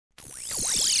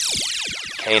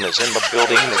entertainers in the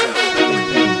building.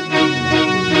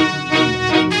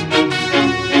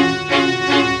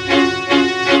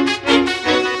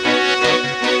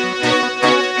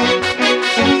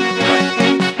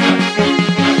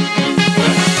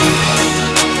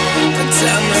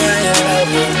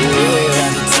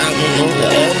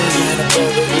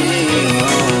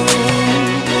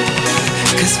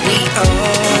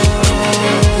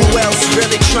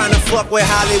 Trying to fuck with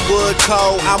Hollywood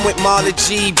Code. I'm with Marley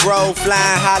G, bro.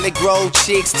 Flying Holly Grove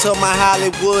chicks to my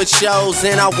Hollywood shows.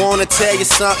 And I wanna tell you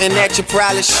something that you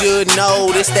probably should know.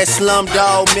 This that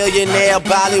Slumdog Millionaire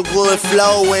Bollywood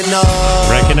flow. And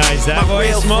recognize that my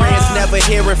voice, real Mara? friends never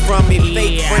hearing from me.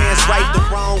 Fake friends write the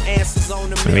wrong answers on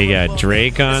the We got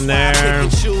Drake on there.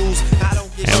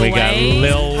 And we got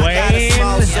Lil Wayne.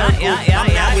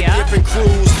 Yeah. Different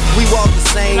crews. We walk the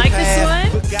same Like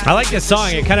path. this one? I like this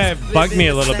song. It kind of bugged me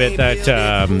a little bit that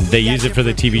they use it for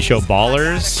the TV show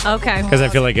Ballers. Okay. Because I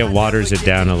feel like it waters it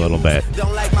down a little bit.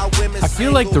 I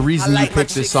feel like the reason you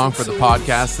picked this song for the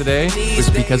podcast today was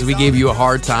because we gave you a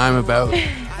hard time about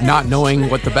not knowing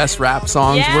what the best rap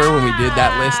songs were when we did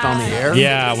that list on the air.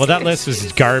 Yeah, well, that list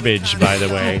was garbage, by the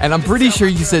way. And I'm pretty sure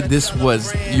you said this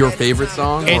was your favorite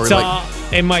song. It's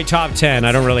in my top 10.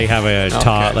 I don't really have a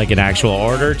top, like an actual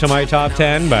order to my top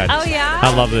 10, but Oh, yeah?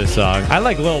 I love this song. I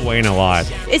like Lil Wayne a lot.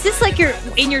 Is this like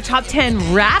in your top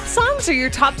 10 rap songs or your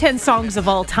top 10 songs of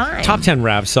all time? Top 10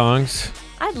 rap songs.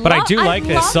 I do like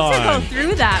this song. I'd love to go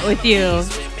through that with you.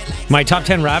 My top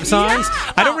 10 rap songs?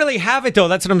 Yeah. I don't really have it, though.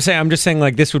 That's what I'm saying. I'm just saying,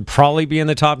 like, this would probably be in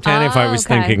the top 10 if I was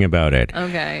thinking about it.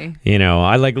 Okay. You know,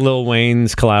 I like Lil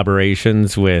Wayne's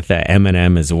collaborations with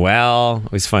Eminem as well. I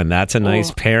always find that's a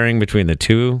nice pairing between the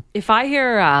two. If I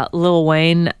hear Lil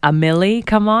Wayne, A Milli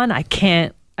come on, I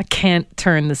can't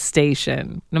turn the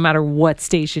station, no matter what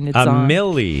station it's on.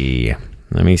 Milli.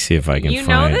 Let me see if I can You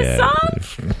find know this it.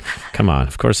 song? Come on.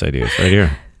 Of course I do. It's right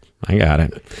here. I got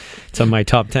it. It's on my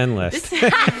top 10 list. This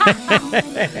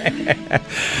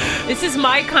is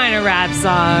my kind of rap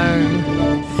song.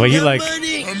 Well, you like...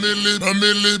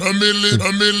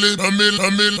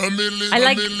 I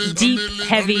like deep,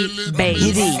 heavy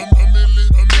bass.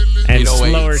 And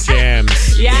slower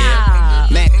jams. Yeah.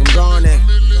 Mac, I'm gonna.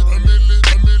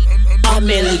 A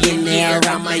millionaire,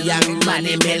 I'm a young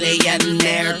money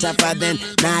millionaire, tougher than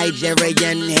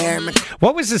Nigerian hair.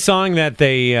 What was the song that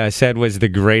they said was the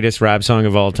greatest rap song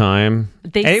of all time?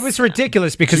 It was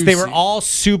ridiculous because they were all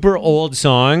super old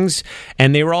songs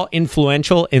and they were all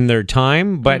influential in their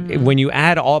time. But when you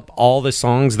add up all the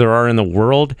songs there are in the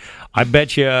world, I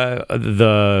bet you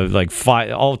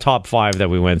all top 5 that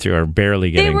we went through are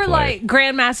barely getting They were played. like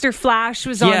Grandmaster Flash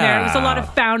was on there. It was a lot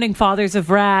of founding fathers of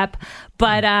rap.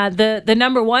 But the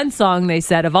number one song they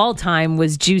said of all time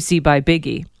was Juicy by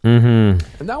Biggie. Mm-hmm.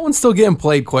 And that one's still getting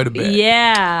played quite a bit.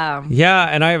 Yeah. Yeah,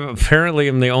 and I apparently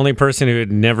am the only person who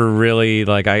had never really,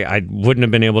 I wouldn't have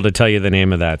been able to tell you the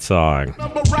name of that song.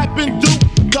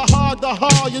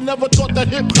 You never thought that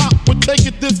hip-hop would take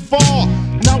it this far.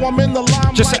 Now I'm in the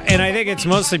limelight. And I think it's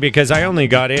mostly because I only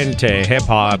got into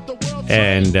hip-hop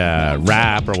and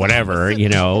rap or whatever, in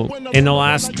the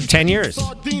last 10 years.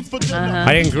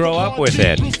 I didn't grow up with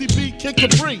it.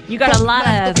 You got a lot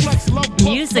of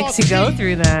music to go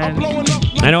through then.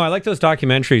 I know. I like those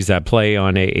documentaries that play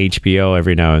on HBO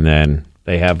every now and then.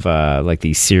 They have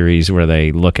these series where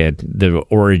they look at the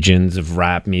origins of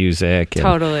rap music.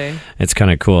 Totally. It's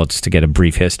kind of cool just to get a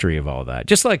brief history of all that.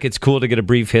 Just like it's cool to get a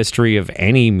brief history of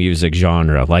any music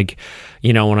genre. Like,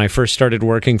 when I first started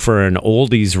working for an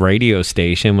oldies radio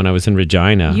station when I was in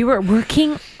Regina. You were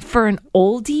working for an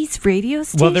oldies radio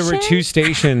station? Well, there were 2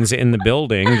 stations in the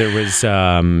building. There was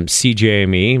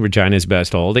CJME, Regina's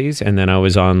Best Oldies, and then I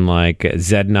was on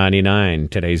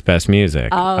Z99, Today's Best Music.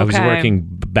 Oh, okay. I was working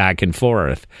back and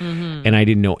forth, and I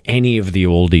didn't know any of the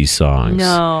oldies songs.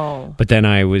 No. But then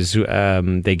I was,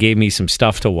 they gave me some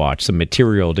stuff to watch, some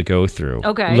material to go through.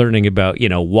 Okay. Learning about,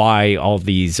 why all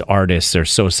these artists are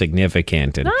so significant.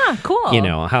 And,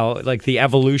 cool. how, the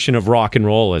evolution of rock and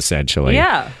roll, essentially.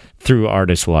 Yeah. Through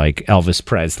artists like Elvis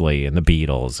Presley and the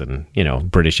Beatles and,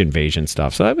 British Invasion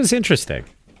stuff. So that was interesting.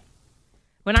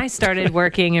 When I started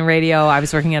working in radio, I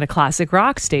was working at a classic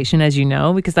rock station, as you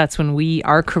know, because that's when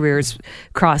our careers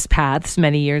crossed paths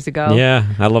many years ago. Yeah,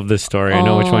 I love this story. I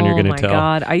know which one you're going to tell. Oh, my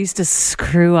God. I used to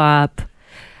screw up.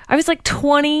 I was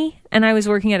 20 and I was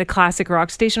working at a classic rock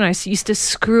station. I used to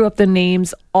screw up the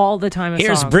names all the time of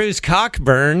Here's songs. Bruce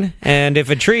Cockburn, and if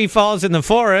a tree falls in the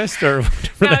forest, or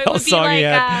whatever the No, it hell would be song like, he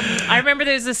had. I remember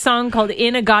there's a song called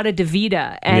Inagata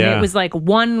Davida, and Yeah. it was like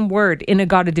one word,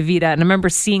 Inagata Davida, and I remember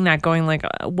seeing that going like,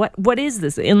 what is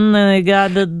this?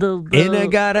 Inagata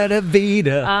Davida,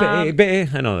 baby.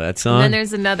 I know that song. And then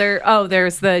there's another,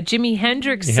 there's the Jimi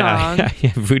Hendrix song,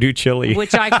 yeah, Voodoo Chili.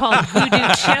 which I called Voodoo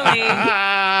Chili.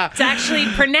 It's actually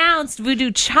pronounced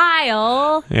Voodoo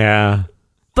Child, Yeah.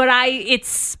 but it's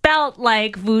spelt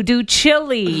like Voodoo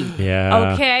Chili.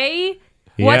 Yeah. Okay?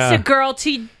 Yeah. What's a girl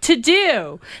to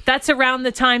do? That's around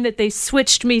the time that they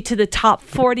switched me to the top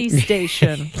 40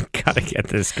 station. Gotta get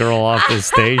this girl off the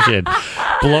station.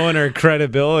 Blowing her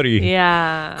credibility.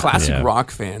 Yeah. Classic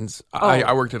rock fans.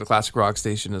 I worked at a classic rock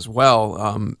station as well,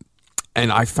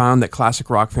 and I found that classic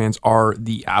rock fans are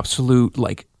the absolute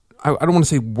I don't want to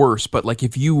say worse, but like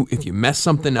if you mess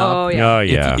something up, Oh, yeah. Oh,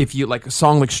 yeah. if you like a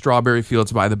song like Strawberry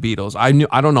Fields by the Beatles, I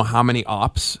don't know how many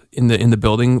ops in the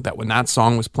building that when that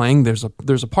song was playing, there's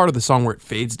a part of the song where it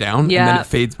fades down and then Yeah. it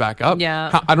fades back up.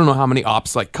 Yeah. I don't know how many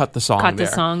ops like cut the song Cut the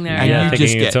there. song there, And yeah. you Thinking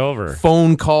just it's get over.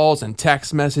 phone calls and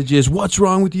text messages. What's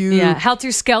wrong with you? Yeah,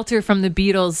 Helter Skelter from the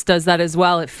Beatles does that as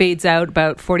well. It fades out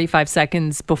about 45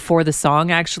 seconds before the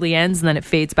song actually ends, and then it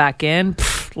fades back in.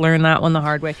 Learn that one the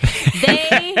hard way.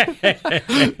 They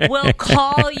will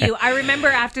call you. I remember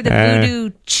after the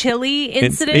Voodoo Chili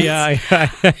incident,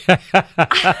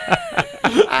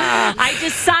 I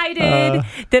decided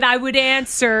that I would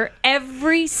answer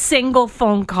every single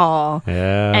phone call.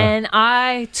 Yeah. And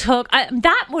I took...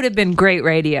 that would have been great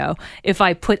radio if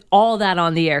I put all that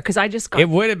on the air, because I just got... It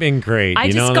would have been great. I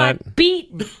you just know got that?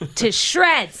 beat to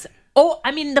shreds. Oh,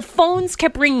 I mean, the phones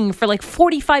kept ringing for like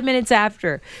 45 minutes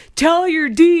after. Tell your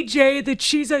DJ that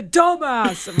she's a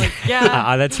dumbass. I'm like,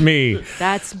 yeah, That's me. you're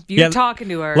Yeah, talking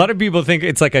to her. A lot of people think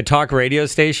it's like a talk radio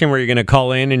station where you're going to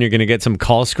call in and you're going to get some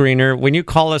call screener. When you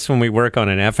call us when we work on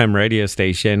an FM radio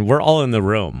station, we're all in the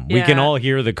room. We can Yeah. all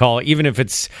hear the call, even if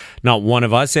it's not one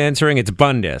of us answering. It's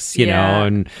Bundus, you know,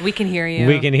 and we can hear you.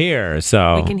 we can hear.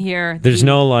 So We can hear. There's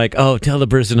no like, oh, tell the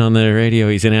person on the radio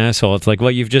he's an asshole. It's like,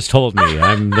 well, you've just told me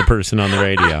I'm the person on the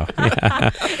radio.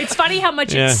 It's funny how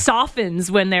much Yeah. it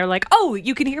softens when they're like, oh,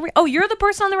 you can hear me. Oh, you're the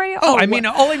person on the radio. Oh, I mean,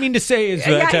 all I mean to say is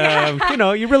that, Yeah. you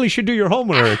know, you really should do your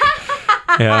homework.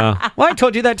 Yeah. Well, I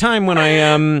told you that time when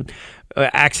I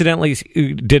accidentally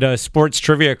did a sports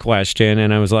trivia question,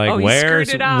 and I was like, Oh, you where's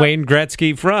screwed it up. Wayne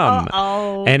Gretzky from?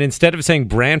 Uh-oh. And instead of saying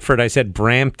Brantford, I said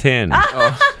Brampton.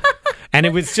 And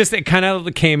it was just, it kind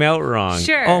of came out wrong.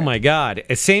 Sure. Oh, my God.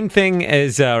 Same thing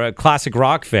as classic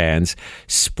rock fans.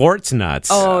 Sports nuts.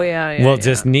 Oh, yeah, will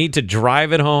just need to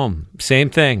drive it home. Same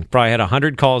thing. Probably had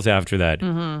 100 calls after that.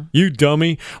 Mm-hmm. You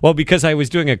dummy. Well, because I was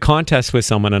doing a contest with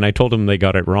someone and I told them they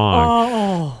got it wrong.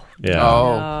 Oh. Yeah.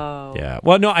 Oh. Yeah.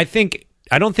 Well, no, I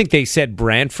don't think they said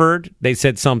Brantford. They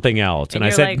said something else. And I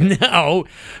you're said, like- no,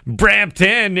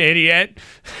 Brampton, idiot.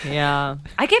 Yeah.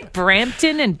 I get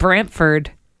Brampton and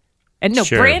Brantford. And no,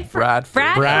 Sure. Bradford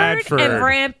Bradford. and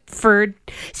Brantford.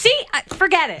 See,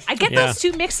 forget it. I get Yeah. those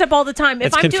two mixed up all the time. If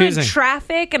It's I'm confusing. doing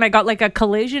traffic and I got like a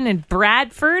collision in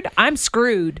Bradford, I'm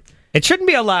screwed. It shouldn't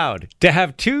be allowed to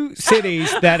have two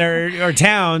cities that are or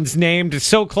towns named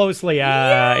so closely, you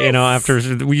know, after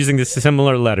using the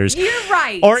similar letters. You're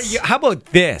right. Or how about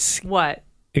this? What?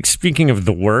 Speaking of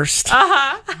the worst,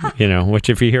 you know,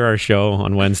 which if you hear our show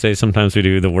on Wednesdays, sometimes we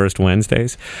do the worst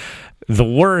Wednesdays. The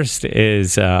worst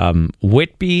is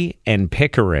Whitby and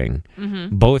Pickering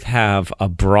both have a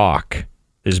Brock.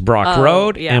 There's Brock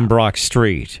Road yeah. and Brock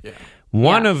Street. Yeah.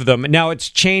 One Yeah. of them, now it's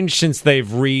changed since they've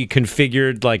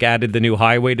reconfigured, like added the new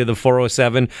highway to the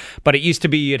 407, but it used to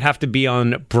be you'd have to be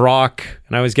on Brock,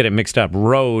 and I always get it mixed up,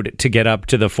 Road to get up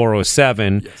to the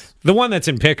 407. Yes. The one that's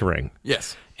in Pickering.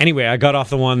 Yes. Anyway, I got off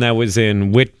the one that was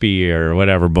in Whitby or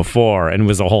whatever before, and it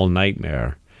was a whole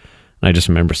nightmare. And I just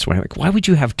remember swearing, like, why would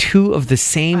you have two of the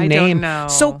same I name don't know.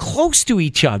 so close to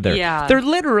each other? Yeah. They're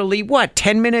literally,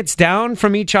 10 minutes down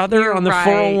from each other You're on the right.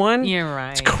 401? You're right.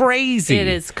 It's crazy. It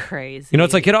is crazy. You know,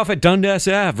 it's like get off at Dundas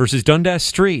Ave versus Dundas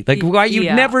Street. Like, why you'd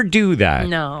Yeah. never do that.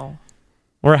 No.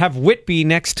 Or have Whitby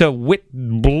next to Whit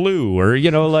Blue, or, you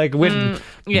know, like Whit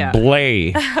yeah.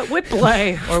 Blay.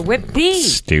 Whitblay or Whitby.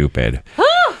 Stupid.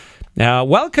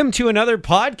 Welcome to another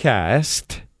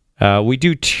podcast. We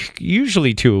do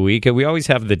usually 2 a week, and we always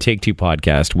have the Take Two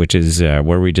podcast, which is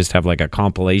where we just have like a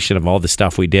compilation of all the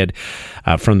stuff we did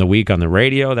from the week on the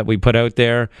radio that we put out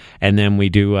there, and then we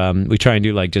do we try and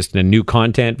do like just a new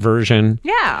content version,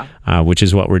 which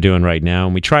is what we're doing right now,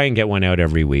 and we try and get one out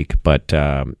every week, but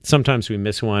sometimes we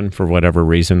miss one for whatever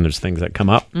reason. There's things that come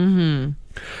up.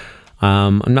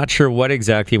 I'm not sure what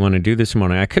exactly you want to do this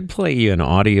morning. I could play you an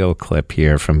audio clip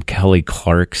here from Kelly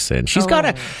Clarkson. She's got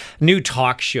a new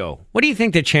talk show. What do you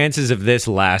think the chances of this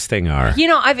lasting are? You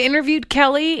know, I've interviewed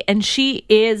Kelly, and she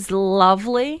is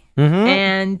lovely.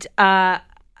 And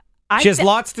she has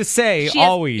lots to say,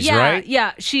 always, right?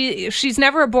 Yeah, she's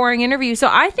never a boring interview, so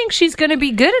I think she's going to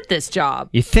be good at this job.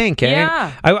 You think, eh?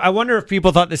 Yeah. I wonder if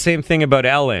people thought the same thing about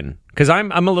Ellen. Because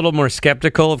I'm a little more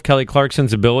skeptical of Kelly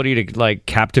Clarkson's ability to like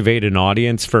captivate an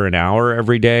audience for an hour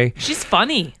every day. She's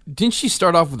funny. Didn't she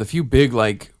start off with a few big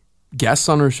like guests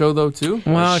on her show though too?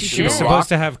 Well, she was supposed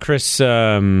to have Chris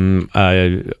Hart?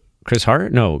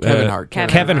 No, Kevin Hart.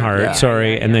 Kevin Hart, yeah.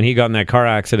 sorry. And then he got in that car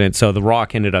accident, so The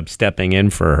Rock ended up stepping in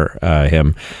for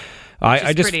him.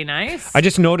 I just pretty nice. I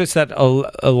just noticed that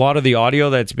a lot of the audio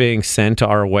that's being sent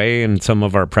our way in some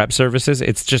of our prep services,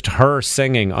 it's just her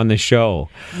singing on the show.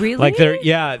 Really? Like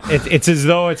it's as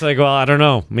though it's like, well, I don't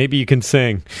know, maybe you can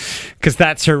sing, because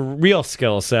that's her real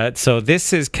skill set. So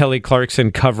this is Kelly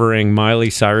Clarkson covering Miley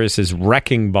Cyrus's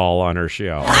Wrecking Ball on her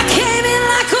show. I came in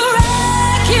like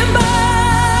a wrecking ball.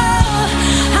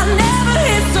 I never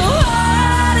hit so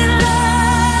hard in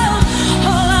love.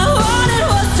 All I wanted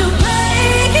was to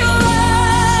break your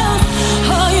walls.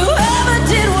 All you ever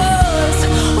did was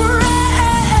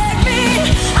wreck me.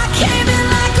 I came in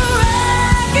like a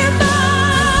wrecking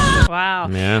ball. Wow.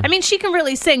 Yeah. I mean, she can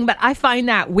really sing, but I find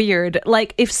that weird.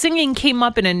 Like, if singing came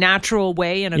up in a natural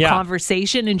way in a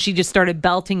conversation and she just started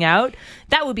belting out,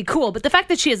 that would be cool. But the fact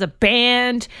that she has a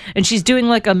band and she's doing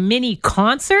like a mini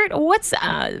concert,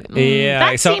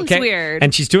 that seems weird.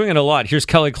 And she's doing it a lot. Here's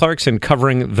Kelly Clarkson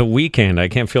covering The Weeknd. I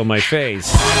Can't Feel My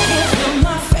Face. I can't feel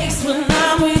my face when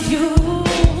I'm with you.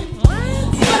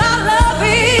 But I love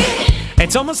it.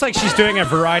 It's almost like she's doing a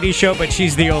variety show, but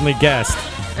she's the only guest.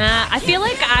 I feel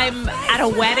like I'm at a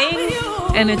wedding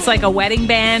and it's like a wedding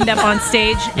band up on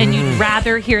stage and you'd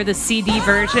rather hear the CD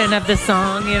version of the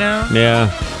song, you know? Yeah.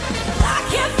 I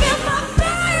can't feel my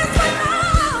face when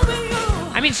I'm with you.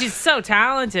 I mean, she's so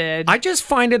talented. I just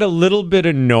find it a little bit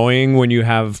annoying when you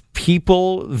have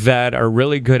people that are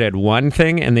really good at one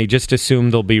thing and they just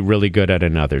assume they'll be really good at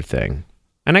another thing.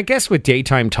 And I guess with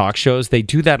daytime talk shows, they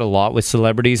do that a lot with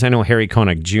celebrities. I know Harry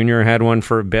Connick Jr. had one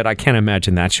for a bit. I can't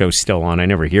imagine that show's still on. I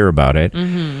never hear about it.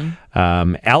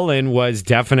 Ellen was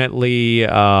definitely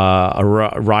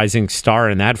a rising star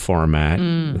in that format.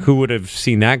 Who would have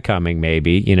seen that coming,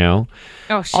 maybe, you know?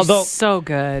 Oh, she's so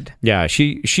good. Yeah,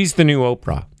 she's the new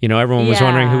Oprah. You know, everyone was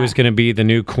wondering who was going to be the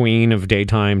new queen of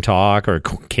daytime talk, or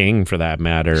king for that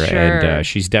matter. Sure. And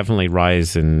she's definitely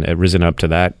risen up to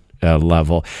that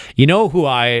level. You know who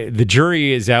the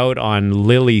jury is out on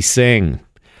Lily Singh.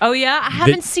 Oh, yeah? I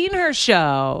haven't seen her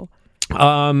show.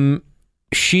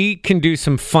 She can do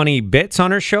some funny bits on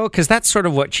her show because that's sort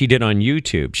of what she did on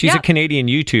YouTube. She's a Canadian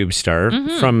YouTube star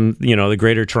from, the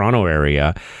Greater Toronto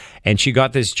area. And she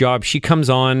got this job. She comes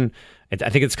on,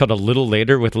 I think it's called A Little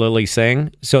Later with Lily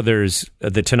Singh. So there's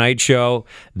The Tonight Show,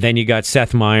 then you got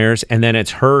Seth Meyers, and then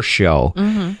it's her show.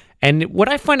 And what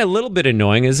I find a little bit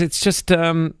annoying is it's just...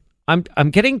 I'm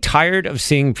getting tired of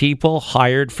seeing people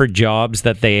hired for jobs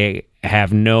that they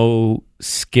have no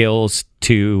skills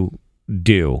to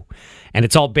do. And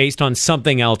it's all based on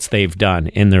something else they've done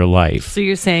in their life. So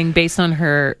you're saying based on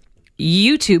her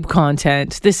YouTube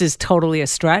content, this is totally a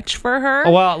stretch for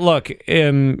her? Well, look,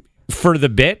 for the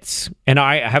bits, and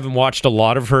I haven't watched a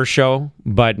lot of her show,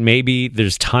 but maybe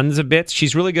there's tons of bits.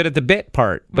 She's really good at the bit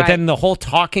part. But then the whole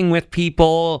talking with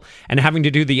people and having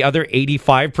to do the other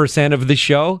 85% of the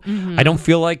show, I don't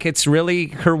feel like it's really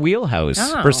her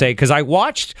wheelhouse per se, because I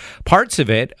watched parts of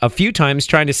it a few times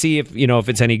trying to see if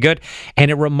it's any good. And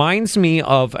it reminds me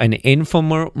of an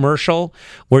infomercial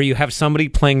where you have somebody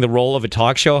playing the role of a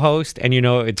talk show host, and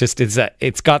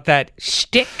it's got that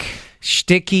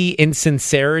sticky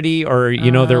insincerity, or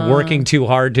they're working too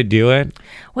hard to do it.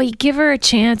 Well, you give her a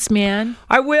chance, man.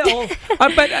 I will.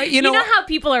 But you know how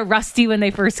people are rusty when they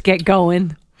first get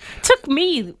going? Took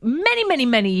me many, many,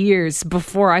 many years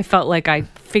before I felt like I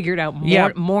figured out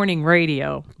morning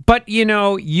radio. But,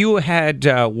 you had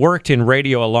worked in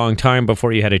radio a long time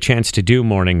before you had a chance to do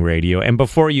morning radio. And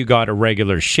before you got a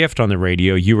regular shift on the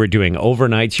radio, you were doing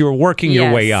overnights. You were working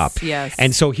your way up. Yes.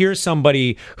 And so here's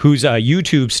somebody who's a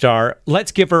YouTube star.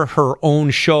 Let's give her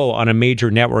own show on a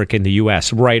major network in the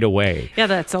U.S. right away. Yeah,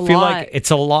 that's a lot. I feel like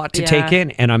it's a lot to take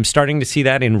in. And I'm starting to see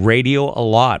that in radio a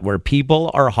lot, where people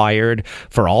are hired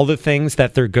for all the things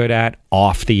that they're good at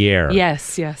off the air.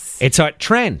 Yes. It's a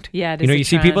trend. Yeah, it you know, is a you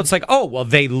see trend. people, it's like, oh, well,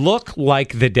 they look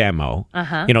like the demo.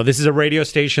 You know, this is a radio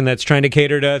station that's trying to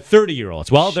cater to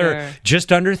 30-year-olds. Well, they're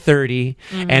just under 30,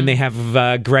 and they have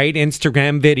great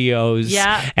Instagram videos,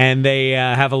 and they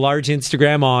have a large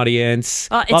Instagram audience,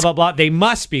 blah, blah, blah. They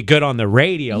must be good on the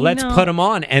radio. Let's put them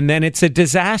on. And then it's a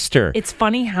disaster. It's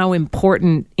funny how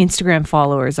important Instagram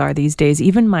followers are these days.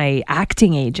 Even my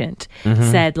acting agent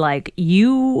said, like,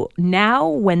 you now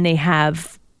when they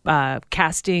have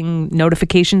casting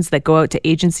notifications that go out to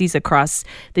agencies across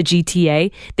the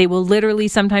GTA, they will literally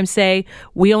sometimes say,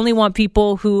 we only want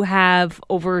people who have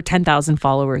over 10,000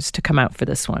 followers to come out for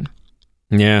this one.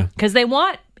 Yeah. Because they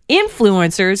want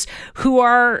influencers who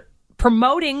are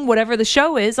promoting whatever the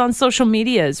show is on social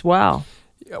media as well.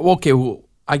 Okay, well,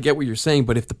 I get what you're saying,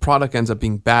 but if the product ends up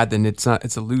being bad, then it's a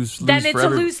lose-lose. Then it's for a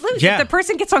lose-lose. Yeah. If the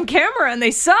person gets on camera and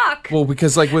they suck. Well,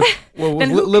 because like with Then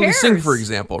who Lily Singh, cares? for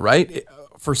example, right?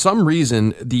 For some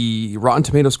reason, the Rotten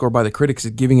Tomato score by the critics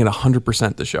is giving it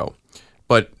 100% the show,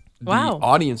 but the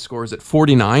audience score is at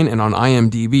 49, and on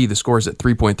IMDb the score is at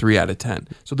 3.3 out of 10.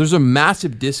 So there's a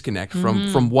massive disconnect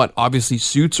from what obviously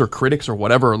suits or critics or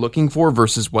whatever are looking for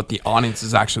versus what the audience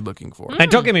is actually looking for.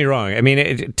 And don't get me wrong. I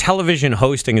mean, television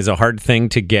hosting is a hard thing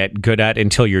to get good at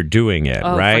until you're doing it,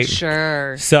 right? For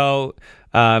sure. So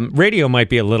radio might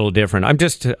be a little different.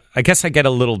 I guess I get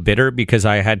a little bitter because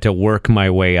I had to work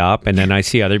my way up, and then I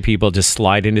see other people just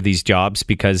slide into these jobs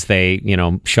because they, you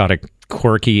know, shot a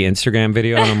quirky Instagram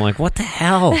video, and I'm like, what the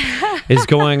hell is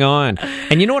going on?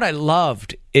 And you know what I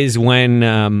loved is when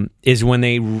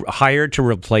they hired to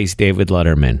replace David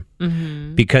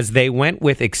Letterman, because they went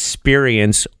with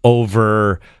experience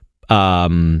over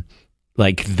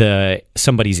like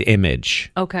somebody's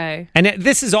image. Okay. And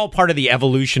this is all part of the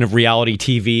evolution of reality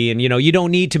TV. And, you know, you don't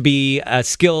need to be a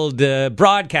skilled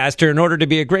broadcaster in order to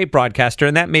be a great broadcaster.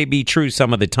 And that may be true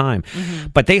some of the time.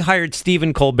 But they hired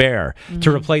Stephen Colbert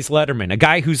to replace Letterman, a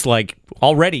guy who's like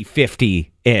already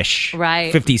 50-ish.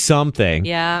 Right. 50-something.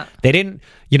 Yeah. They didn't,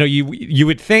 you know, you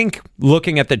would think,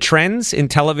 looking at the trends in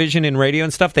television and radio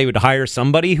and stuff, they would hire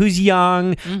somebody who's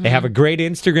young, they have a great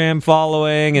Instagram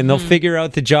following, and they'll figure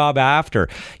out the job after.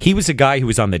 He was a guy who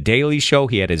was on The Daily Show.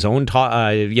 He had his own,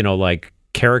 like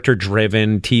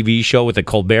character-driven TV show with the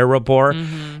Colbert Report,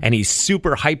 and he's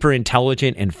super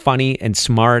hyper-intelligent and funny and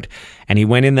smart, and he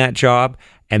went in that job,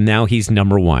 and now he's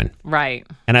number one. Right.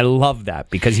 And I love that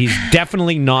because he's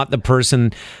definitely not the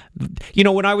person. You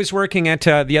know, when I was working at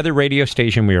the other radio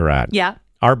station we were at,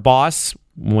 our boss,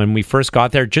 when we first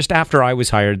got there, just after I was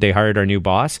hired, they hired our new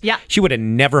boss. Yeah. She would have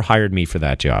never hired me for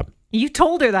that job. You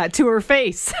told her that to her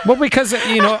face. Well, because,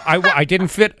 you know, I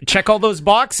didn't check all those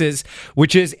boxes,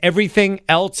 which is everything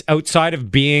else outside of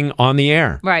being on the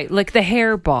air. Right, like the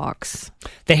hair box.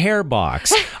 The hair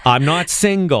box. I'm not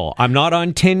single. I'm not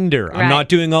on Tinder. Right. I'm not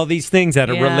doing all these things that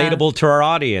are Yeah. relatable to our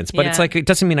audience. But it's Yeah. like, it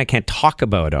doesn't mean I can't talk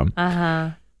about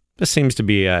them. This seems to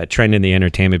be a trend in the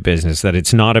entertainment business, that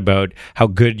it's not about how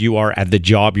good you are at the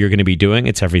job you're going to be doing.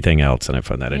 It's everything else. And I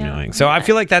find that annoying. So I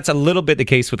feel like that's a little bit the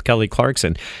case with Kelly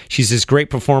Clarkson. She's this great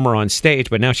performer on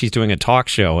stage, but now she's doing a talk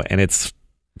show, and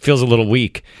feels a little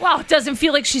weak. Well, it doesn't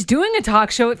feel like she's doing a talk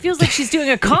show. It feels like she's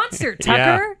doing a concert,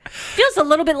 Tucker. Feels a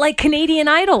little bit like Canadian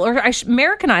Idol, or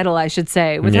American Idol, I should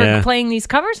say, with her playing these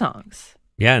cover songs.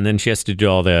 Yeah, and then she has to do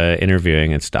all the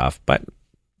interviewing and stuff. But,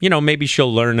 you know, maybe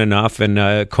she'll learn enough.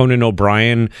 And Conan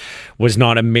O'Brien was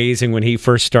not amazing when he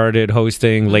first started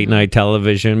hosting late night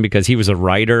television, because he was a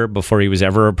writer before he was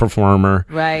ever a performer.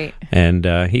 Right. And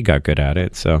he got good at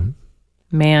it. So,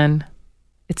 man,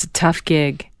 it's a tough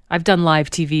gig. I've done live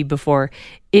TV before.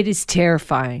 It is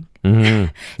terrifying. Yeah,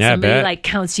 Somebody like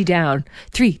counts you down,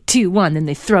 3, 2, 1, then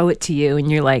they throw it to you,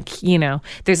 and you're like, you know,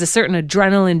 there's a certain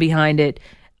adrenaline behind it.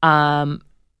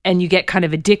 And you get kind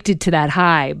of addicted to that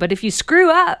high. But if you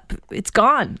screw up, it's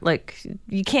gone. Like,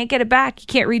 you can't get it back. You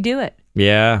can't redo it.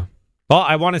 yeah. Well,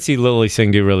 I want to see Lily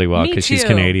Singh do really well, Me because she's too.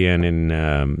 Canadian,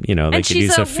 and, you know, they And could she's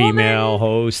use a a female woman.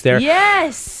 host there.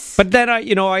 Yes. But then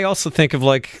I also think of,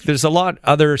 like, there's a lot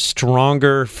other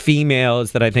stronger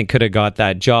females that I think could have got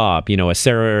that job. You know, a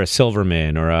Sarah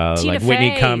Silverman, or Tina like Whitney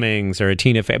Fey. Cummings, or a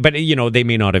Tina Fey. But, you know, they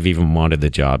may not have even wanted the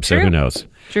job. So True. who knows?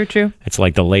 True. It's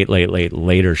like the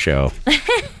later show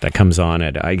that comes on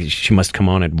at. She must come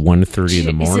on at 1:30 in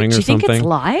the morning do or you think something. it's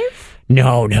live?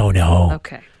 No.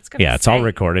 Okay. It's gonna Yeah, it's all say.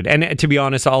 recorded. And to be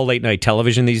honest, all late night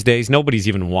television these days, nobody's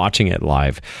even watching it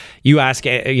live. You ask,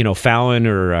 you know, Fallon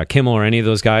or Kimmel or any of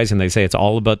those guys, and they say it's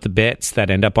all about the bits that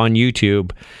end up on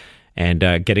YouTube. and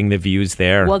getting the views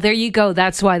there. Well, there you go.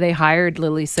 That's why they hired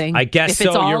Lily Singh. I guess if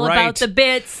it's so, all you're about right. the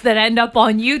bits that end up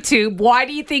on YouTube, why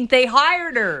do you think they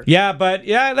hired her? Yeah, but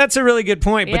that's a really good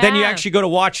point. But then you Yeah. actually go to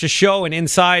watch the show, and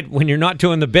inside, when you're not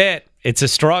doing the bit, it's a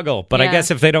struggle. But I Yeah. guess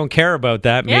if they don't care about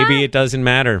that, maybe Yeah. it doesn't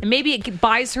matter. And maybe it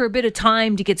buys her a bit of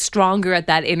time to get stronger at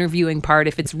that interviewing part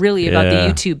if it's really about the Yeah.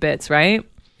 YouTube bits, right?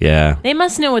 Yeah. They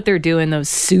must know what they're doing, those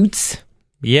suits.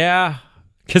 Yeah.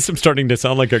 Guess I'm starting to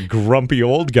sound like a grumpy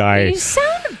old guy. You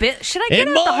sound a bit... Should I get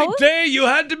In out the my hose? day, you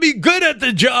had to be good at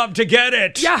the job to get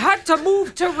it. You had to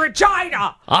move to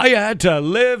Regina. I had to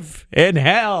live in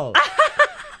hell.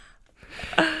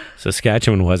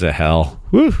 Saskatchewan was a hell.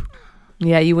 Woo.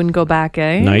 Yeah, you wouldn't go back,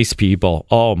 eh? Nice people.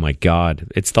 Oh my God.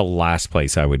 It's the last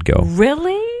place I would go.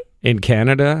 Really? In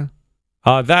Canada?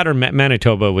 That or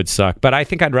Manitoba would suck. But I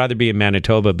think I'd rather be in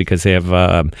Manitoba because they have,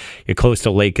 you're close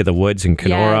to Lake of the Woods in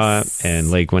Kenora Yes. and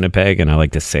Lake Winnipeg, and I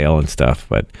like to sail and stuff.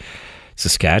 But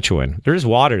Saskatchewan, there's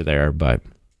water there, but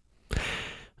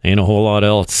ain't a whole lot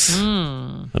else.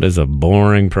 That is a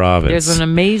boring province. There's an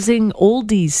amazing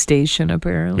oldies station,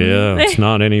 apparently. Yeah, it's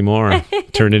not anymore.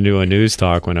 Turned into a news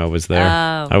talk when I was there.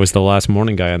 Oh. I was the last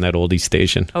morning guy on that oldie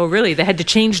station. Oh, really? They had to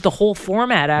change the whole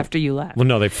format after you left. Well,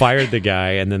 no, they fired the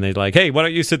guy, and then they're like, hey, why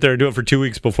don't you sit there and do it for 2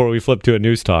 weeks before we flip to a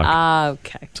news talk?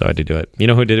 Okay. So I had to do it. You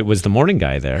know who did it was the morning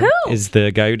guy there. Who? Is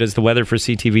the guy who does the weather for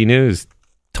CTV News,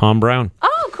 Tom Brown.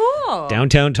 Oh, cool.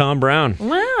 Downtown Tom Brown.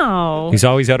 Wow. He's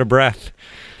always out of breath.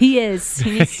 He is.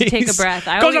 He needs to take a He's- breath.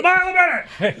 Goes a mile a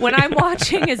minute. When I'm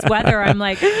watching his weather, I'm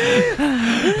like,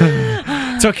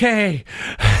 It's okay.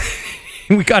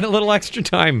 We got a little extra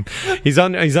time. He's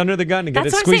under the gun to get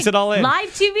that's it, what I'm squeeze saying. it all in. Live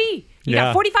TV. You Yeah.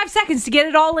 got 45 seconds to get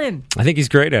it all in. I think he's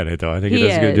great at it, though. I think he He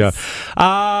does a good job.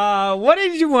 is. What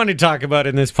did you want to talk about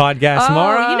in this podcast,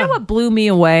 Mara? You know what blew me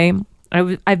away?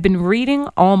 I've been reading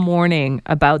all morning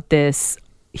about this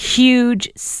huge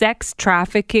sex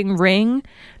trafficking ring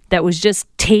that was just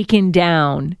taken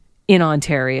down in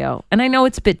Ontario. And I know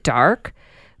it's a bit dark,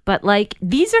 but like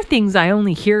these are things I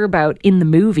only hear about in the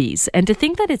movies. And to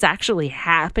think that it's actually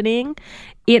happening,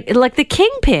 like the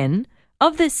kingpin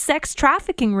of this sex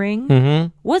trafficking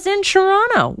ring was in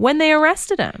Toronto when they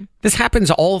arrested him. This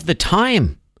happens all the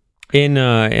time in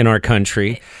our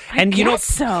country. And you know,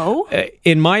 so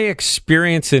in my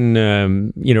experience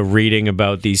in reading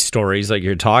about these stories like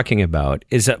you're talking about,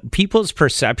 is that people's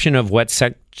perception of what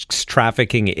sex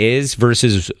trafficking is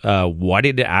versus what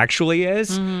it actually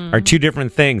is are two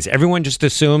different things. Everyone just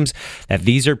assumes that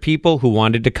these are people who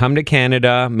wanted to come to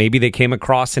Canada. Maybe they came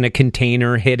across in a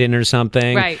container hidden or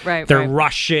something. Right. They're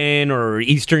Russian or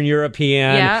Eastern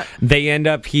European. Yeah. They end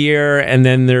up here and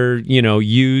then they're,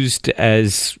 used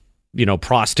as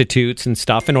prostitutes and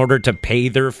stuff in order to pay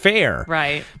their fare.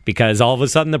 Right. Because all of a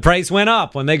sudden the price went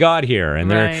up when they got here.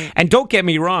 And Right. and don't get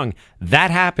me wrong,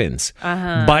 that happens.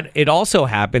 But it also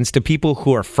happens to people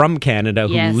who are from Canada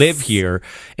who Yes. live here.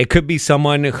 It could be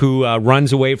someone who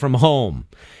runs away from home.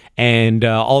 And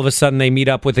all of a sudden they meet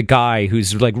up with a guy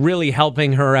who's like really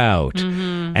helping her out.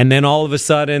 And then all of a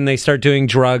sudden they start doing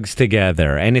drugs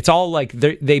together. And it's all like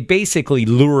they basically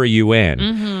lure you in.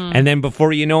 And then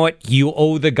before you know it, you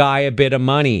owe the guy a bit of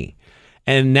money.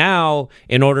 And now,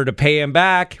 in order to pay him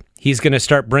back, he's going to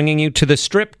start bringing you to the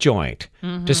strip joint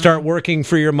to start working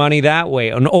for your money that way.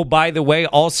 And oh, by the way,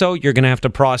 also, you're going to have to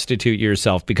prostitute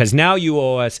yourself because now you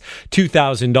owe us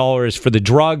 $2,000 for the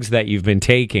drugs that you've been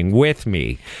taking with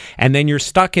me. And then you're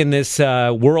stuck in this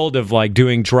world of like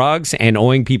doing drugs and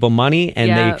owing people money. And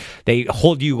Yeah. they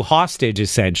hold you hostage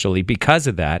essentially because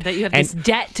of that. That you have And- this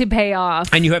debt to pay off.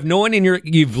 and you have no one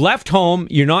you've left home.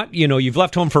 You're not, you've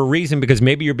left home for a reason because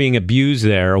maybe you're being abused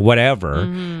there or whatever.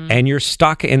 And you're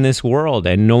stuck in this world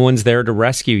and no one's there to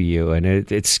rescue you. And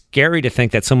it's scary to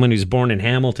think that someone who's born in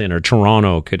Hamilton or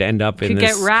Toronto could end up in could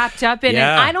this. get wrapped up in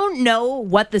Yeah. it. I don't know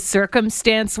what the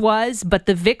circumstance was, but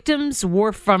the victims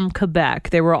were from Quebec.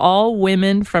 They were all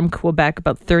women from Quebec,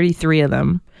 about 33 of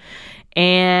them.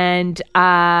 And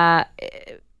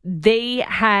they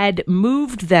had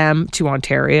moved them to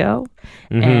Ontario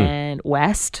and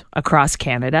west across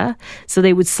Canada. So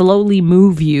they would slowly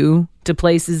move you to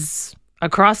places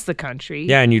across the country.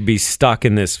 Yeah, and you'd be stuck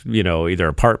in this, either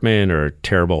apartment or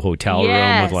terrible hotel room with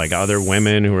Yes. like other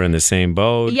women who are in the same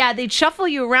boat. Yeah, they'd shuffle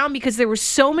you around because there were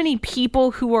so many people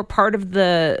who were part of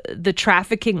the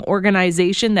trafficking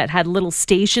organization that had little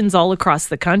stations all across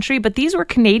the country. But these were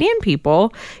Canadian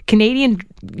people, Canadian,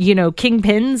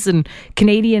 kingpins and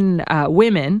Canadian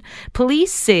women.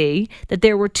 Police say that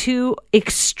there were two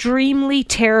extremely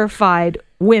terrified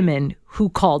women who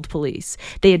called police.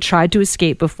 They had tried to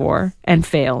escape before and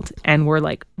failed and were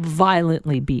like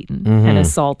violently beaten and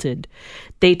assaulted.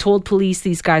 They told police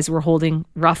these guys were holding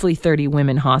roughly 30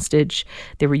 women hostage.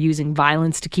 They were using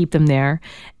violence to keep them there.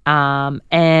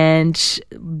 And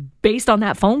based on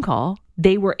that phone call,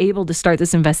 they were able to start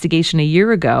this investigation a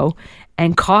year ago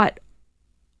and caught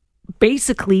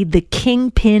basically the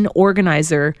kingpin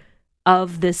organizer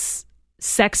of this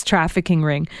sex trafficking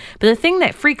ring. But the thing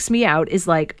that freaks me out is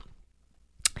like,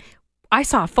 I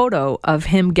saw a photo of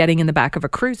him getting in the back of a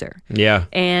cruiser. Yeah.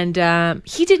 And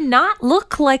he did not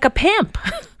look like a pimp.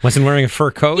 Wasn't wearing a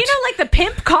fur coat? You know, like the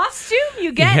pimp costume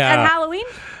you get at Halloween?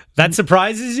 That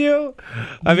surprises you?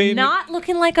 I mean, not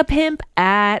looking like a pimp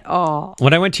at all.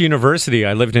 When I went to university,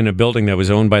 I lived in a building that was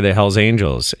owned by the Hells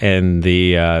Angels, and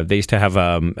they used to have.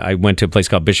 I went to a place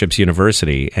called Bishop's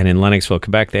University, and in Lennoxville,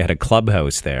 Quebec, they had a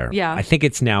clubhouse there. Yeah, I think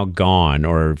it's now gone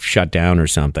or shut down or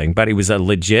something. But it was a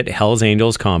legit Hells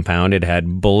Angels compound. It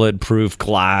had bulletproof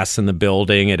glass in the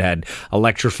building. It had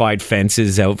electrified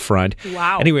fences out front.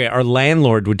 Wow. Anyway, our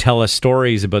landlord would tell us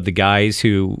stories about the guys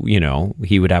who, you know,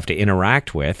 he would have to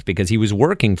interact with, because he was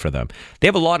working for them. They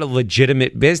have a lot of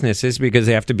legitimate businesses because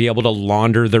they have to be able to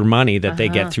launder their money that they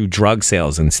get through drug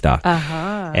sales and stuff.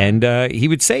 And he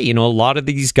would say, you know, a lot of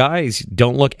these guys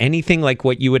don't look anything like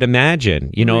what you would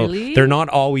imagine. You know, Really? They're not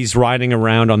always riding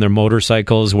around on their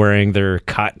motorcycles wearing their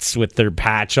cuts with their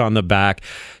patch on the back.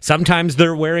 Sometimes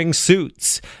they're wearing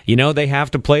suits. You know, they have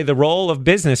to play the role of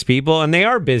business people, and they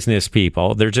are business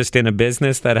people. They're just in a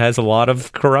business that has a lot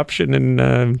of corruption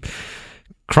and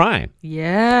crime.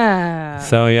 Yeah.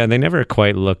 So yeah, they never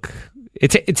quite look.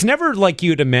 It's never like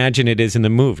you'd imagine it is in the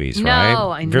movies, right?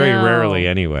 No, I know. Very rarely,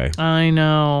 anyway. I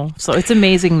know. So it's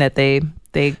amazing that they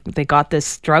got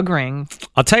this drug ring.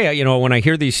 I'll tell you, you know, when I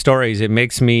hear these stories, it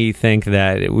makes me think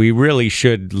that we really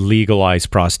should legalize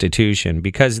prostitution,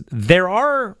 because there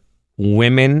are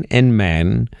women and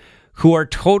men who are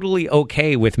totally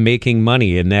okay with making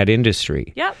money in that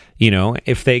industry. Yep. You know,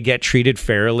 if they get treated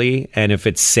fairly and if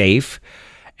it's safe.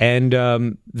 And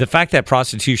the fact that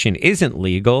prostitution isn't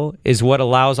legal is what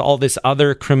allows all this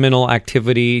other criminal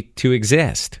activity to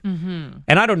exist. And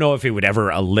I don't know if it would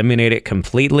ever eliminate it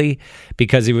completely,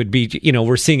 because it would be, you know,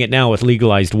 we're seeing it now with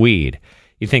legalized weed.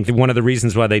 You think that one of the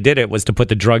reasons why they did it was to put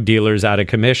the drug dealers out of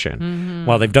commission.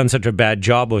 While they've done such a bad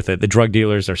job with it, the drug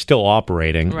dealers are still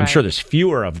operating. I'm sure there's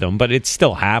fewer of them, but it's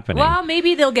still happening. Well,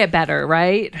 maybe they'll get better,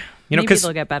 right? You know, maybe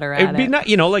they'll get better at it'd be it. not,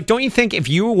 you know, like, don't you think if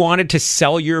you wanted to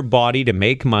sell your body to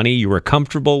make money, you were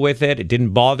comfortable with it, it didn't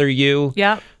bother you?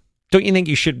 Yeah. Don't you think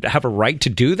you should have a right to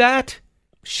do that?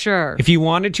 Sure. If you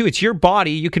wanted to, it's your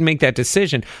body. You can make that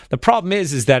decision. The problem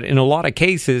is that in a lot of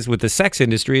cases with the sex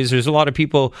industry, is there's a lot of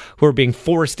people who are being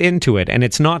forced into it, and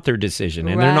it's not their decision,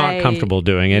 and they're not Right. comfortable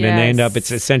doing it, and they end up,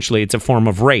 it's a form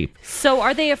of rape. So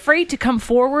are they afraid to come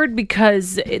forward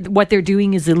because what they're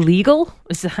doing is illegal?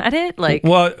 Is that it? Like,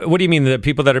 Well, what do you mean, the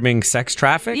people that are being sex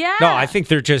trafficked? Yeah. No, I think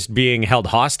they're just being held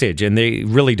hostage, and they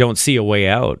really don't see a way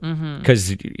out.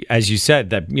 Because, as you said,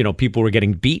 that, you know, people were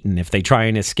getting beaten if they try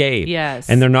and escape. Yes.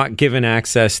 And they're not given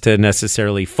access to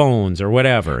necessarily phones or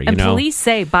whatever, you and know? police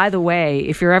say, by the way,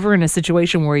 if you're ever in a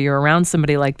situation where you're around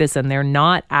somebody like this and they're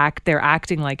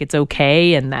acting like it's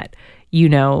okay and that, you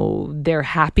know, they're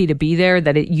happy to be there,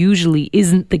 that it usually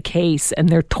isn't the case, and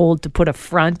they're told to put a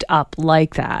front up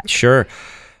like that. Sure.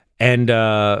 And,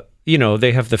 you know,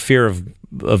 they have the fear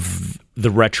of the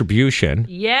retribution.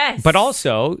 Yes. But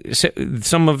also,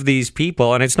 some of these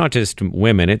people, and it's not just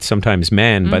women, it's sometimes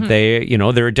men, but they, you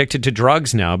know, they're addicted to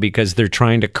drugs now because they're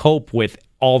trying to cope with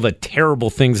all the terrible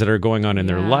things that are going on in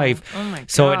their life. Oh my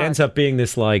So it God. ends up being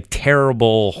this like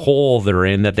terrible hole they're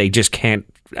in that they just can't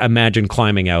imagine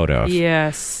climbing out of.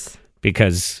 Yes.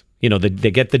 Because, you know,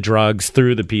 they get the drugs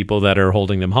through the people that are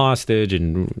holding them hostage,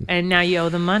 and And now you owe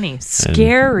them money.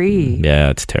 Scary. yeah,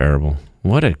 it's terrible.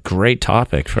 What a great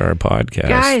topic for our podcast.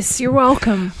 Guys, you're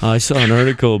welcome. I saw an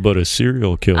article about a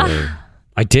serial killer.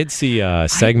 I did see a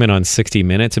segment on 60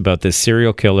 Minutes about this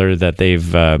serial killer that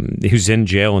who's in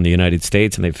jail in the United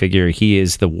States, and they figure he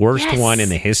is the worst Yes. one in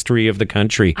the history of the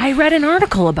country. I read an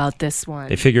article about this one.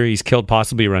 They figure he's killed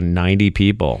possibly around 90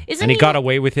 people. Isn't and he he- got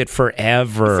away with it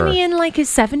forever. Isn't he in like his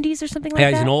 70s or something like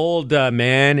Yeah, that? he's an old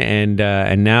man,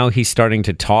 and now he's starting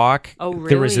to talk. Oh,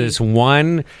 There was really? this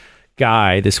one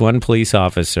guy, this one police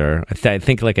officer, I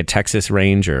think like a Texas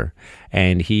Ranger,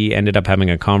 And he ended up having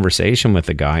a conversation with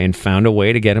the guy and found a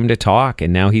way to get him to talk.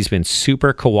 And now he's been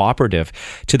super cooperative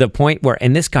to the point where,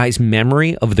 and this guy's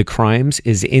memory of the crimes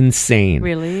is insane.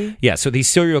 Really? Yeah. So these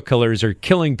serial killers are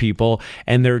killing people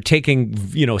and they're taking,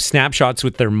 snapshots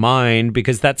with their mind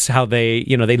because that's how they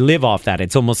live off that.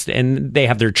 It's almost, and they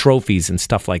have their trophies and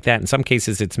stuff like that. In some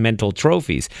cases, it's mental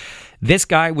trophies. This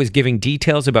guy was giving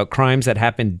details about crimes that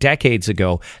happened decades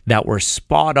ago that were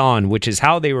spot on, which is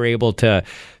how they were able to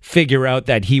figure out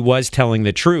that he was telling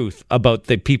the truth about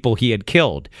the people he had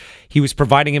killed. He was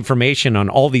providing information on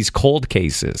all these cold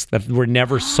cases that were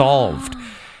never solved.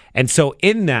 And so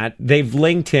in that, they've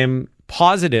linked him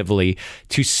positively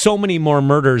to so many more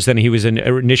murders than he was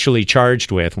initially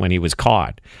charged with when he was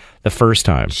caught the first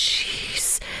time.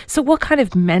 Jeez. So what kind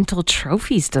of mental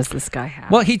trophies does this guy have?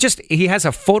 Well, he has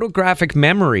a photographic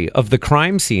memory of the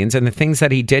crime scenes and the things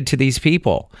that he did to these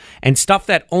people and stuff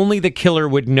that only the killer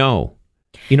would know.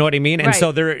 You know what I mean? And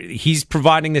so he's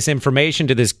providing this information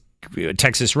to this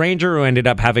Texas Ranger who ended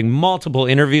up having multiple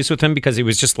interviews with him because he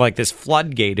was just like this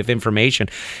floodgate of information.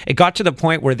 It got to the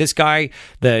point where this guy,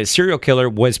 the serial killer,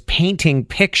 was painting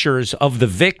pictures of the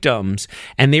victims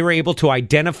and they were able to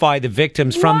identify the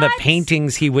victims from the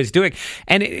paintings he was doing.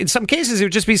 And in some cases, it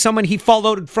would just be someone he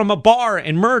followed from a bar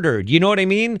and murdered. You know what I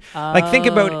mean? Like think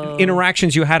about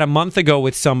interactions you had a month ago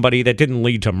with somebody that didn't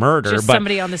lead to murder. Just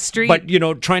somebody on the street. But,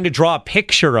 trying to draw a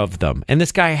picture of them. And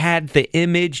this guy had the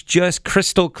image just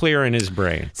crystal clear in his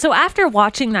brain. So after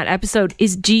watching that episode,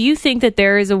 do you think that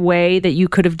there is a way that you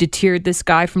could have deterred this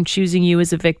guy from choosing you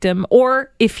as a victim?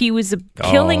 Or if he was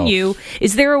killing you,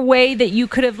 is there a way that you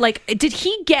could have, did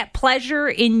he get pleasure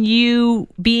in you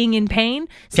being in pain?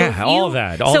 So all of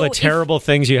that. All the terrible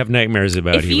things you have nightmares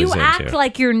about if he was you into. act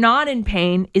like you're not in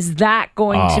pain, is that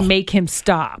going to make him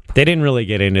stop? They didn't really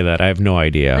get into that. I have no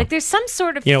idea. Like there's some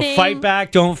sort of thing. Fight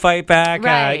back, don't fight back.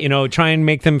 Right. Try and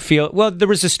make them feel... Well, there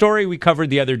was a story we covered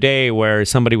the other day where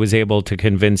somebody was able to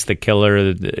convince the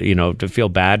killer, to feel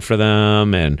bad for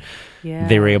them, and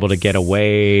they were able to get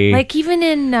away. Like even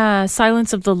in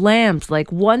Silence of the Lambs,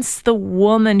 like once the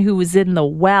woman who was in the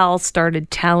well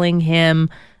started telling him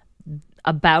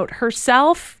about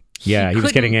herself, he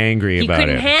was getting angry about it. He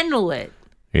couldn't handle it.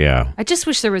 Yeah. I just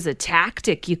wish there was a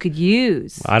tactic you could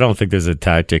use. I don't think there's a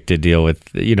tactic to deal with,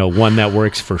 one that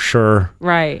works for sure.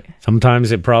 Right.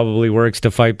 Sometimes it probably works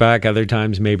to fight back. Other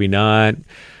times, maybe not.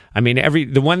 I mean,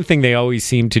 the one thing they always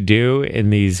seem to do in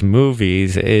these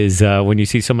movies is when you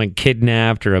see someone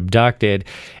kidnapped or abducted,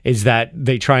 is that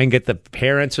they try and get the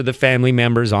parents or the family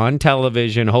members on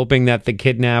television, hoping that the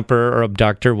kidnapper or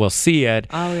abductor will see it.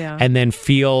 Oh, yeah. And then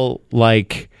feel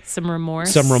like... Some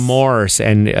remorse.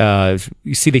 And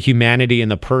you see the humanity in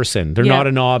the person. They're not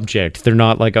an object. They're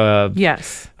not like a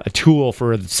tool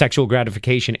for sexual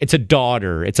gratification. It's a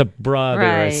daughter. It's a brother.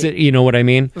 Right. You know what I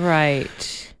mean?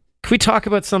 Right. Can we talk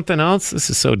about something else? This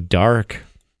is so dark.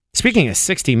 Speaking of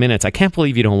 60 Minutes, I can't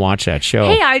believe you don't watch that show.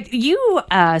 Hey, you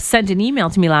sent an email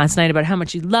to me last night about how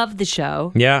much you love the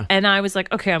show. Yeah. And I was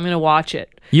like, okay, I'm going to watch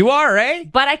it. You are, eh?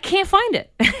 But I can't find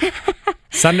it.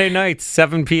 Sunday nights,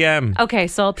 7 p.m. Okay,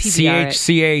 so I'll PVR it.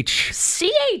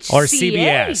 CHCH. Or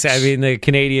CBS. I mean, the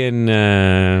Canadian...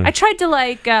 I tried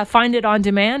to, find it on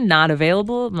demand. Not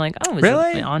available. I'm like, oh, is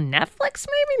it on Netflix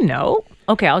maybe? No.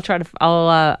 Okay, I'll try to...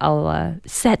 I'll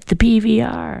set the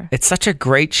PVR. It's such a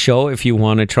great show if you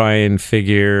want to try and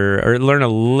figure... or learn a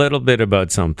little bit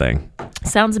about something.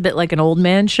 Sounds a bit like an old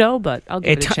man show, but I'll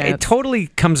give it a chance. It totally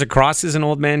comes across as an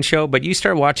old man show, but you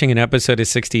start watching an episode of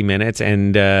 60 Minutes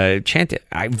and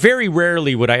very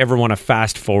rarely would I ever want to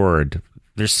fast forward.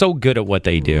 They're so good at what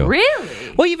they do.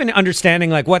 Really? Well, even understanding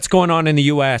what's going on in the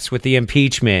U.S. with the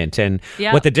impeachment and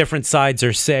what the different sides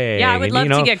are saying. Yeah, I would love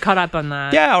to get caught up on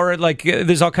that. Yeah, or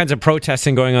there's all kinds of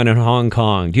protesting going on in Hong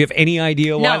Kong. Do you have any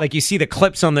idea why? No. You see the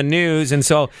clips on the news, and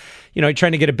so...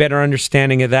 trying to get a better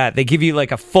understanding of that. They give you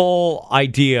a full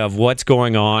idea of what's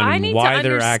going on and why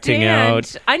they're acting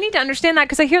out. I need to understand that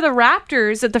because I hear the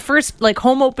Raptors at the first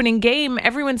home opening game,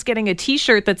 everyone's getting a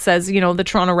T-shirt that says, the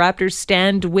Toronto Raptors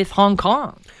stand with Hong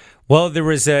Kong. Well, there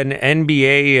was an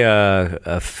NBA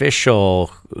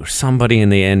official, somebody in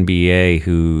the NBA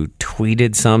who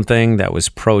tweeted something that was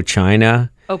pro-China.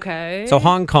 Okay. So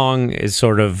Hong Kong is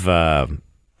sort of...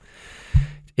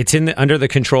 it's under the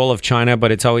control of China,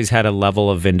 but it's always had a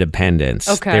level of independence.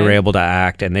 Okay. They were able to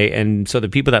act, and so the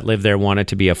people that live there want it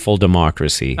to be a full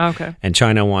democracy. Okay. And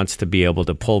China wants to be able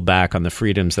to pull back on the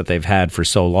freedoms that they've had for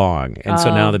so long. And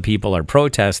so now the people are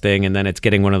protesting, and then it's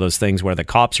getting one of those things where the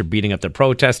cops are beating up the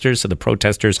protesters, so the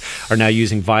protesters are now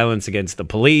using violence against the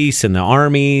police and the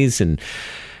armies, and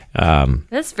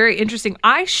That's very interesting.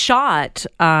 I shot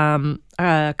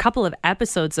a couple of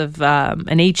episodes of an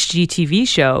HGTV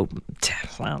show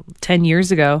 10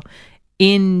 years ago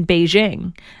in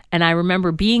Beijing. And I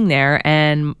remember being there,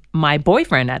 and my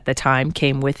boyfriend at the time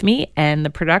came with me, and the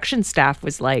production staff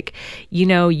was like,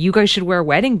 you guys should wear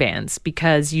wedding bands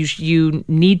because you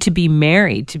need to be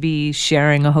married to be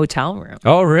sharing a hotel room.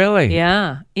 Oh, really?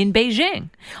 Yeah, in Beijing.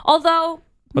 Although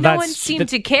no one seemed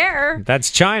to care.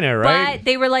 That's China, right? But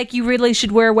they were like, you really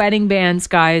should wear wedding bands,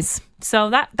 guys.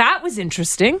 So that was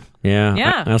interesting. Yeah.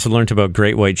 Yeah. I also learned about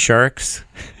great white sharks.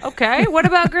 Okay. What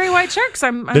about great white sharks?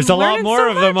 There's a lot more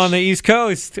of them on the East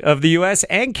Coast of the U.S.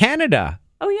 and Canada.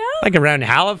 Oh, yeah? Like around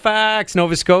Halifax,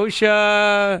 Nova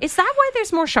Scotia. Is that why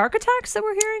there's more shark attacks that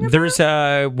we're hearing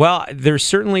about? There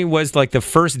certainly was like the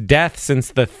first death since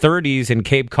the 30s in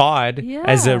Cape Cod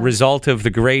as a result of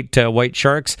the great white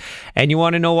sharks. And you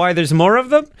want to know why there's more of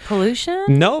them? Pollution?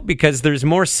 No, because there's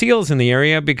more seals in the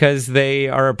area because they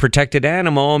are a protected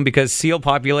animal and because seal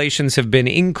populations have been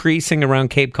increasing around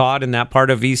Cape Cod and that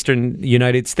part of eastern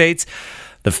United States.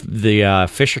 The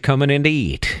fish are coming in to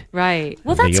eat. Right.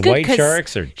 Well, that's good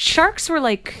because sharks were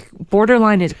like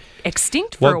borderline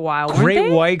extinct for a while, weren't they?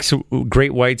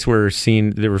 Great whites were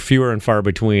seen. There were fewer and far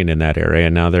between in that area,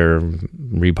 and now they're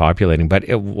repopulating. But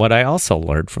what I also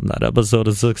learned from that episode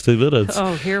of 60 Minutes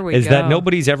is that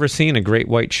nobody's ever seen a great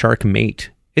white shark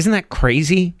mate. Isn't that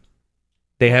crazy?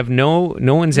 They have no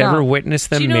one's ever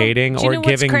witnessed them mating or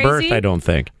giving birth, I don't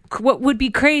think. What would be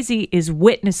crazy is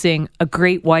witnessing a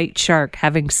great white shark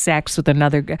having sex with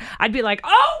another guy. I'd be like,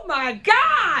 oh my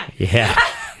God! Yeah.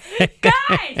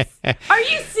 Guys, are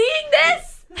you seeing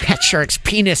this? That shark's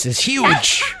penis is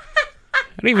huge. I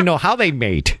don't even know how they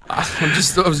mate. I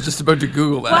was just about to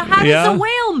Google that. Well, how does a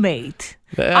whale mate?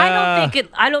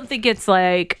 I don't think it's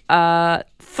like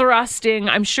thrusting.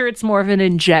 I'm sure it's more of an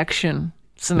injection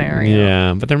scenario.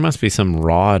 Yeah, but there must be some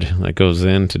rod that goes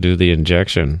in to do the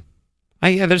injection.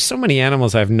 There's so many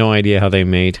animals, I have no idea how they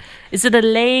mate. Is it a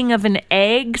laying of an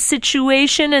egg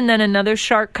situation and then another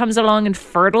shark comes along and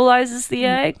fertilizes the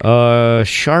egg?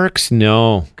 Sharks,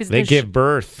 no. They give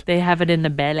birth. They have it in the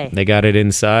belly. They got it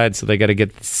inside, so they got to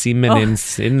get the semen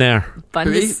in there.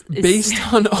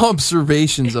 Based on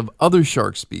observations of other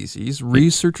shark species,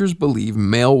 researchers believe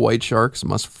male white sharks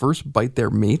must first bite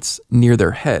their mates near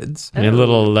their heads. A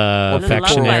little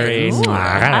affectionary.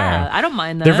 I don't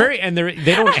mind that.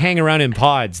 They don't hang around in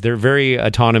pods. They're very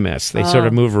autonomous. They sort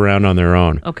of move around on their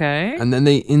own. Okay. And then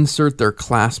they insert their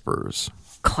claspers.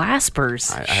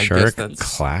 Claspers? I Shark guess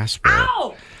that's... clasper.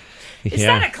 Ow! Is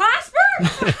that a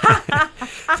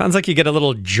clasper? Sounds like you get a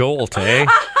little jolt, eh?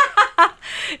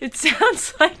 It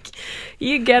sounds like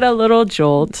you get a little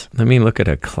jolt. Let me look at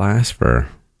a clasper.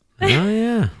 Oh,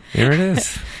 yeah. Here it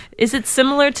is. Is it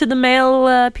similar to the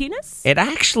male penis? It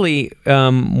actually,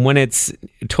 when it's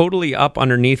totally up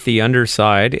underneath the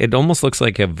underside, it almost looks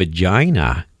like a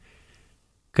vagina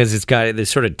because there's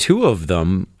sort of two of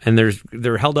them, and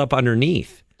they're held up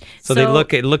underneath. So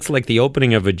it looks like the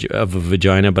opening of a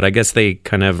vagina, but I guess they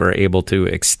kind of are able to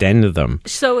extend them.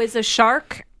 So is a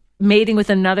shark mating with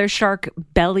another shark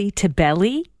belly to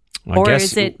belly, or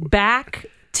is it back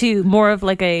to more of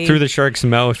like a through the shark's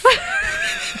mouth?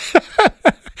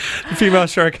 The female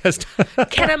shark has to...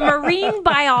 Can a marine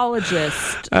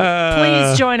biologist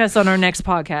please join us on our next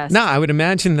podcast? No, I would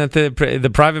imagine that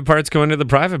the private parts go into the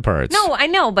private parts. No, I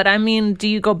know, but I mean, do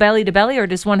you go belly to belly, or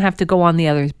does one have to go on the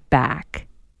other's back?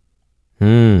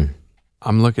 I'm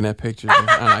looking at pictures and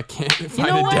I can't find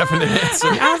a definite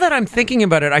answer. Now that I'm thinking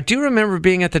about it, I do remember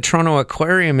being at the Toronto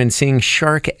Aquarium and seeing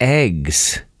shark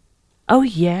eggs. Oh,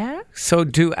 yeah? So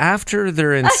after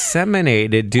they're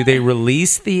inseminated, do they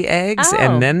release the eggs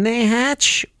and then they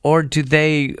hatch? Or do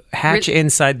they hatch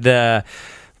inside the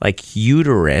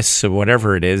uterus or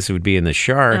whatever it is would be in the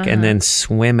shark and then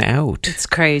swim out? It's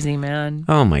crazy, man.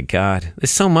 Oh, my God.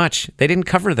 There's so much. They didn't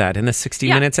cover that in the 60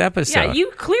 Minutes episode. Yeah,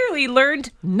 you clearly learned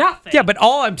nothing. Yeah, but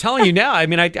all I'm telling you now, I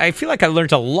mean, I feel like I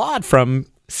learned a lot from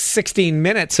 16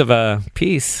 minutes of a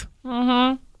piece.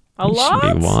 Mm-hmm. You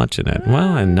should be watching it.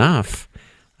 Well, enough.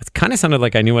 It kind of sounded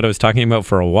like I knew what I was talking about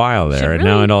for a while there, and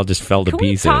now it all just fell to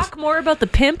pieces. Can we talk more about the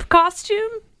pimp costume?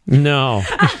 No.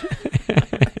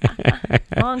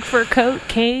 Long fur coat,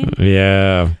 cane?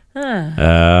 Yeah.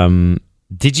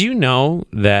 Did you know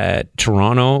that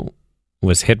Toronto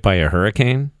was hit by a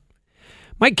hurricane?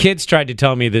 My kids tried to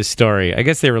tell me this story. I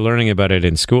guess they were learning about it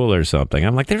in school or something.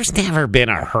 I'm like, there's never been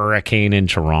a hurricane in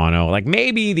Toronto. Like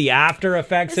maybe the after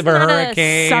effects of a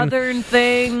hurricane. A southern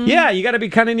thing. Yeah, you got to be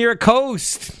kind of near a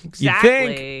coast. Exactly. You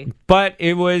think. But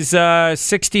it was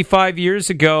 65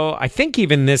 years ago, I think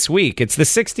even this week. It's the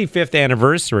 65th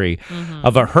anniversary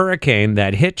of a hurricane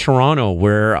that hit Toronto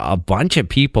where a bunch of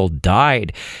people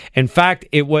died. In fact,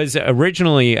 it was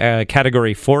originally a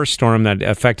Category 4 storm that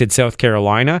affected South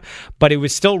Carolina, but it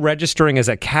was still registering as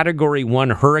a Category 1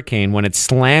 hurricane when it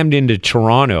slammed into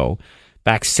Toronto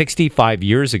back 65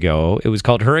 years ago. It was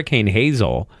called Hurricane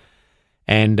Hazel,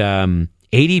 and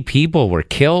 80 people were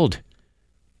killed.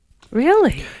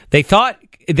 Really? They thought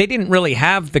they didn't really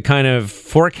have the kind of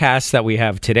forecast that we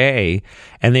have today,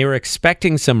 and they were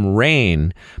expecting some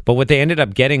rain, but what they ended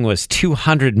up getting was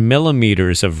 200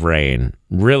 millimeters of rain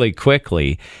really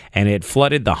quickly, and it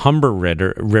flooded the Humber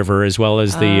River as well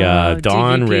as the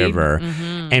Don DVP. River.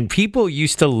 And people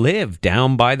used to live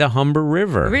down by the Humber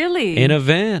River. Really? In a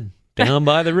van. Down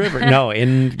by the river. No,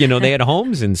 they had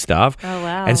homes and stuff. Oh,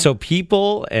 wow. And so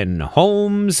people and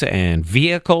homes and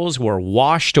vehicles were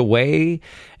washed away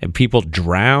and people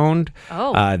drowned.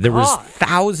 Oh, there was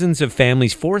thousands of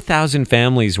families, 4,000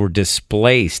 families were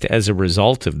displaced as a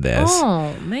result of this.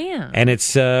 Oh, man. And it's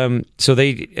so they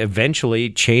eventually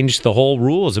changed the whole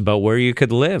rules about where you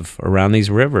could live around these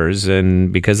rivers,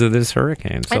 and because of this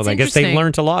hurricane. So That's I guess they interesting.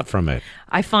 learned a lot from it.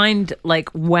 I find like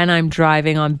when I'm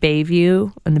driving on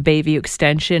Bayview and the Bayview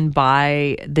extension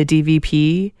by the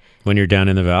DVP, When you're down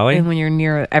in the valley? and when you're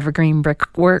near Evergreen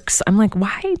Brickworks, I'm like,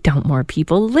 why don't more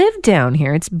people live down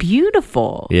here? It's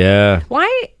beautiful. Yeah.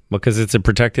 Why? Because it's a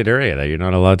protected area that you're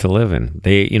not allowed to live in.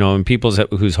 They, and people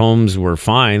whose homes were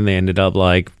fine, they ended up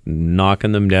like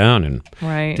knocking them down and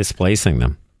Right. displacing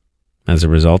them as a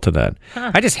result of that.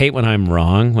 I just hate when I'm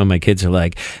wrong, when my kids are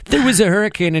like, there was a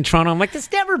hurricane in Toronto. I'm like,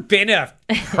 there's never been a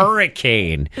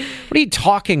hurricane. What are you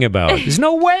talking about? There's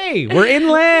no way. We're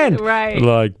inland. Right.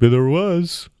 Like, but there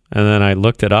was. And then I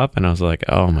looked it up and I was like,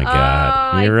 oh my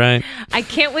God, you're right. I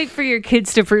can't wait for your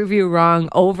kids to prove you wrong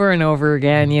over and over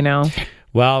again,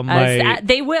 Well,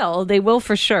 They will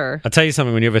for sure. I'll tell you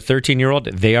something. When you have a 13-year-old,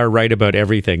 they are right about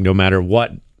everything, no matter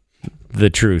what the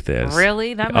truth is.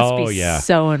 Really? That must be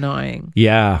so annoying.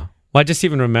 Yeah. Well, I just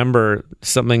even remember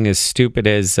something as stupid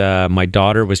as my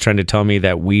daughter was trying to tell me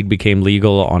that weed became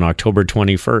legal on October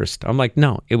 21st. I'm like,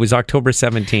 no, it was October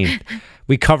 17th.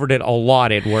 We covered it a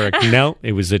lot at work. No,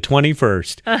 it was the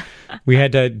 21st. We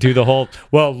had to do the whole,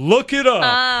 well, look it up.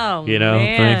 Oh,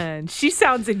 man. She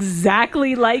sounds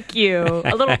exactly like you.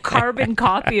 A little carbon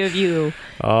copy of you.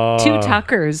 Two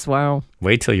Tuckers. Wow.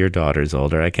 Wait till your daughter's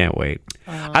older. I can't wait.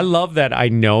 I love that I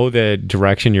know the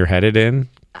direction you're headed in.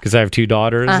 Because I have two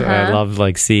daughters, and I love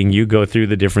seeing you go through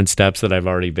the different steps that I've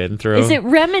already been through. Is it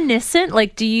reminiscent?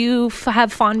 Like, do you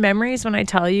have fond memories when I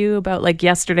tell you about, like,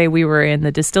 yesterday we were in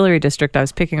the Distillery District. I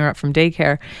was picking her up from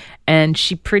daycare, and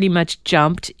she pretty much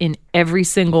jumped in every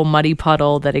single muddy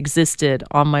puddle that existed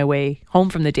on my way home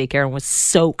from the daycare and was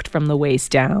soaked from the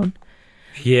waist down.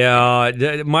 Yeah,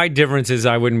 my difference is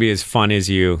I wouldn't be as fun as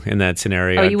you in that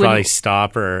scenario. I'd probably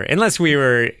stop her, unless we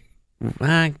were...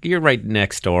 you're right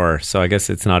next door, so I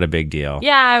guess it's not a big deal.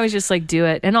 Yeah, I was just like, do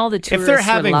it. And all the tourists if they're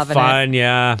having were loving fun, it.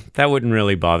 yeah, that wouldn't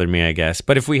really bother me, I guess.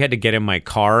 But if we had to get in my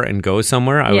car and go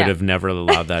somewhere, I would have never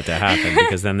allowed that to happen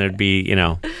because then there'd be,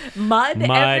 Mud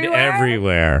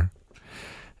everywhere.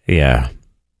 Yeah.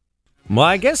 Well,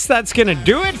 I guess that's going to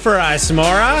do it for us,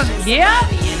 Maura. Yeah.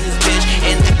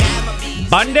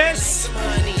 Bundes.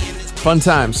 Fun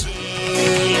times.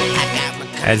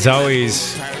 As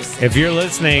always, if you're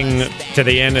listening to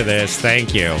the end of this,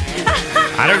 thank you.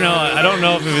 I don't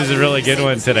know if it was a really good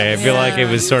one today. I feel like it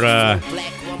was sort of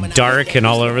dark and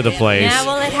all over the place. Yeah,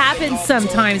 well, it happens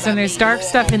sometimes when there's dark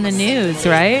stuff in the news,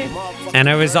 right? And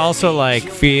I was also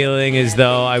feeling as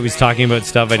though I was talking about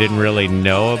stuff I didn't really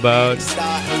know about.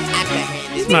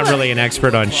 I'm not really an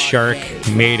expert on shark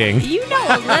mating. You know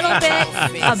a little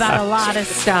bit about a lot of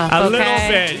stuff, A little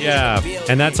bit, yeah.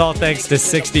 And that's all thanks to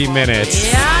 60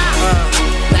 Minutes. Yeah.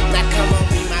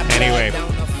 Anyway,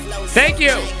 thank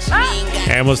you.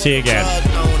 And we'll see you again.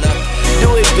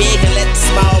 Do it big and let the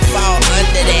small fall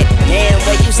under that. Damn,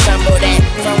 where you stumble at?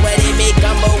 From where they make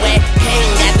gumbo at.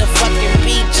 Ain't got the fucking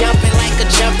beat jumping like a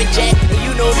jumping jack. And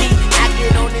you know me